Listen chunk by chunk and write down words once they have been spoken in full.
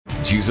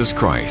Jesus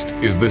Christ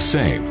is the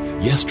same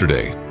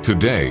yesterday,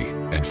 today,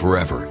 and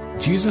forever.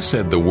 Jesus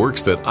said, "The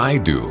works that I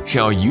do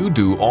shall you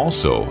do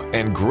also,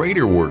 and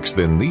greater works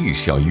than these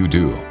shall you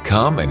do."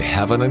 Come and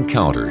have an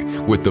encounter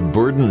with the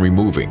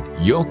burden-removing,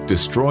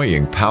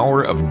 yoke-destroying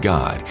power of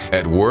God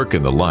at work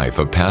in the life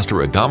of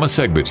Pastor Adama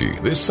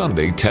Segbeji this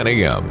Sunday, 10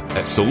 a.m.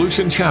 at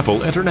Solution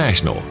Chapel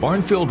International,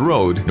 Barnfield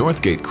Road,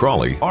 Northgate,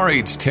 Crawley,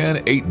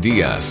 RH10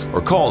 8DS,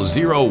 or call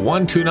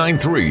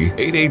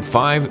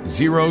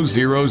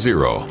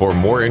 01293-885-000 for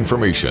more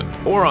information,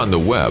 or on the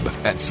web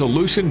at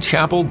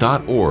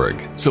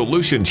solutionchapel.org.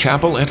 Solution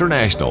Chapel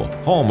International,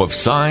 home of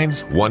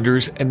signs,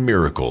 wonders, and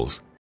miracles.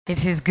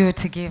 It is good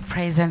to give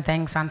praise and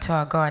thanks unto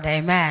our God.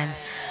 Amen.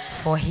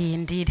 For he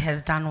indeed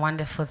has done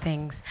wonderful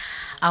things.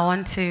 I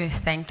want to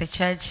thank the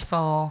church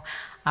for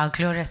our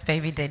glorious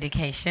baby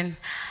dedication.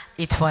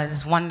 It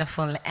was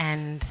wonderful,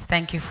 and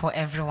thank you for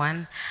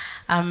everyone.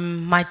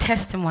 My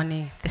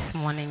testimony this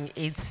morning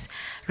is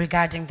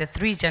regarding the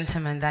 3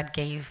 gentlemen that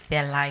gave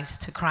their lives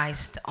to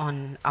Christ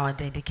on our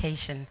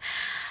dedication.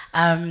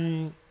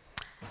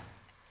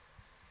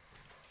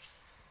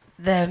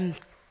 The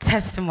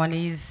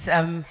testimonies,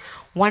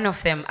 one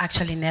of them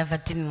actually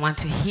didn't want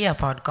to hear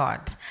about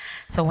God.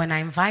 So when I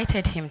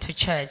invited him to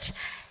church,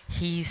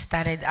 he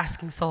started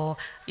asking, so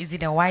is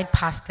it a white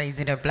pastor?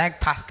 Is it a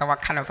black pastor?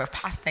 What kind of a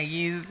pastor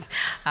he is?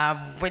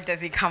 Where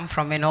does he come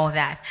from and all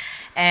that?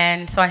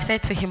 And so I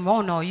said to him,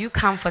 oh no, you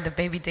come for the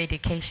baby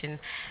dedication.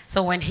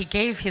 So when he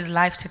gave his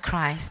life to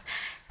Christ,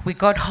 we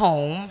got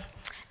home,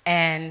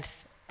 and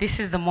this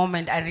is the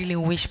moment I really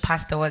wish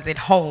Pastor was at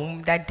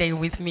home that day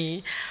with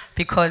me,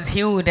 because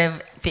he would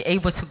have been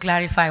able to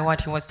clarify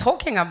what he was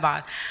talking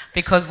about.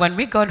 Because when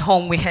we got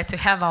home, we had to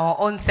have our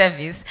own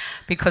service,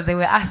 because they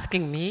were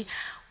asking me,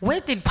 where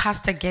did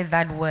Pastor get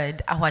that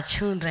word, our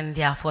children,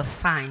 they are for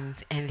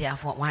signs and they are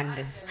for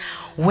wonders?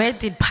 Where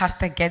did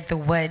Pastor get the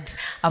word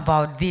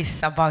about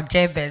this, about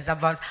Jabez,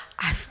 about...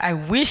 I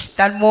wish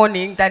that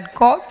morning that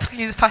God,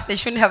 please, Pastor,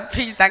 shouldn't have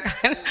preached that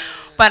kind.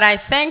 But I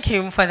thank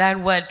him for that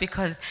word,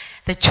 because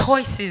the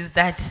choices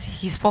that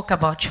he spoke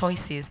about,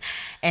 choices.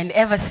 And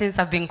ever since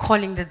I've been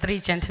calling the 3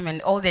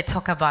 gentlemen, all they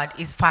talk about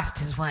is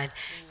Pastor's word,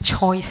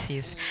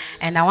 choices.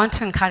 And I want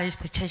to encourage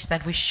the church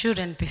that we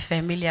shouldn't be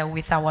familiar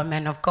with our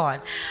men of God,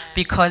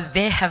 because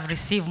they have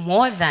received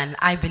more than,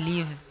 I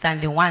believe, than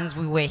the ones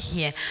we were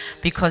here,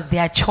 because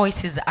their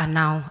choices are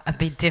now a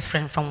bit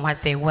different from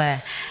what they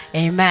were.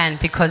 Amen.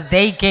 Because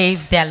they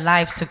gave their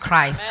lives to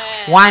Christ.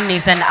 One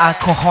is an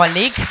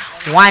alcoholic,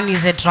 one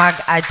is a drug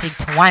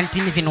addict, one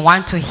didn't even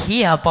want to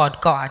hear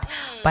about God.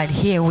 But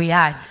here we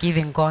are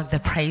giving God the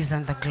praise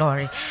and the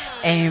glory.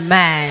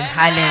 Amen.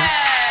 Hallelujah.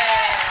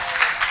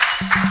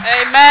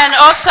 Amen.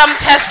 Awesome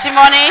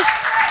testimony.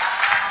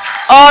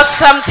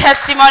 Awesome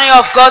testimony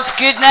of God's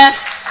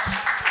goodness.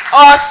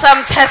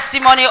 Awesome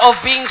testimony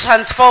of being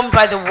transformed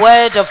by the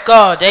word of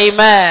God.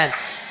 Amen.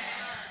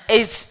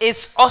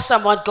 It's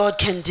awesome what God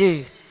can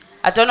do.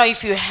 I don't know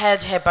if you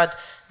heard her, but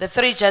the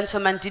 3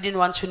 gentlemen didn't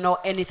want to know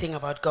anything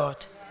about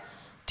God.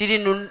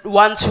 Didn't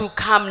want to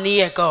come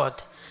near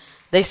God.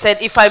 They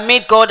said, if I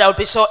meet God, I'll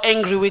be so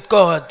angry with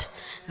God.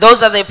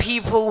 Those are the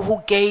people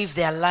who gave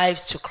their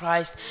lives to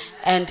Christ.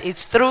 And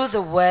it's through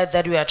the word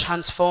that we are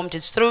transformed.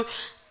 It's through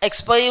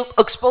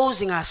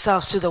exposing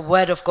ourselves to the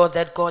word of God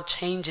that God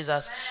changes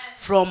us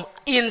from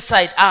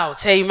inside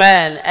out.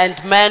 Amen.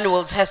 And men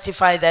will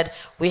testify that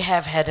we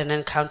have had an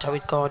encounter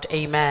with God.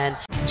 Amen.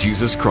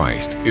 Jesus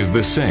Christ is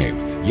the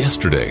same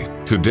yesterday,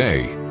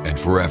 today, and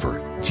forever.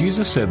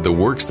 Jesus said, "The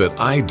works that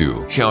I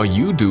do shall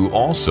you do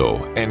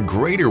also, and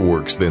greater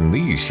works than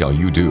these shall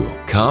you do."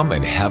 Come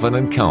and have an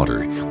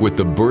encounter with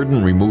the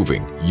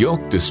burden-removing,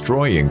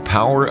 yoke-destroying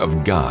power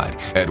of God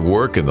at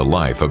work in the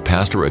life of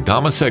Pastor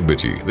Adama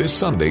Segbeji this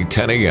Sunday,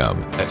 10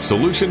 a.m. at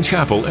Solution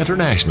Chapel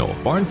International,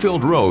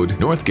 Barnfield Road,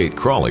 Northgate,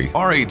 Crawley,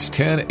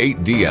 RH10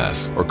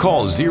 8DS, or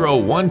call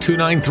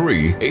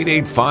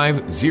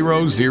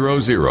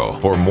 01293-885-000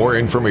 for more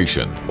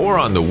information, or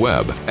on the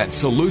web at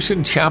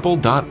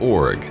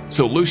solutionchapel.org.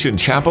 Solution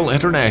Chapel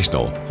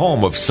International,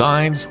 home of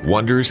signs,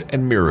 wonders,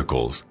 and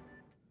miracles.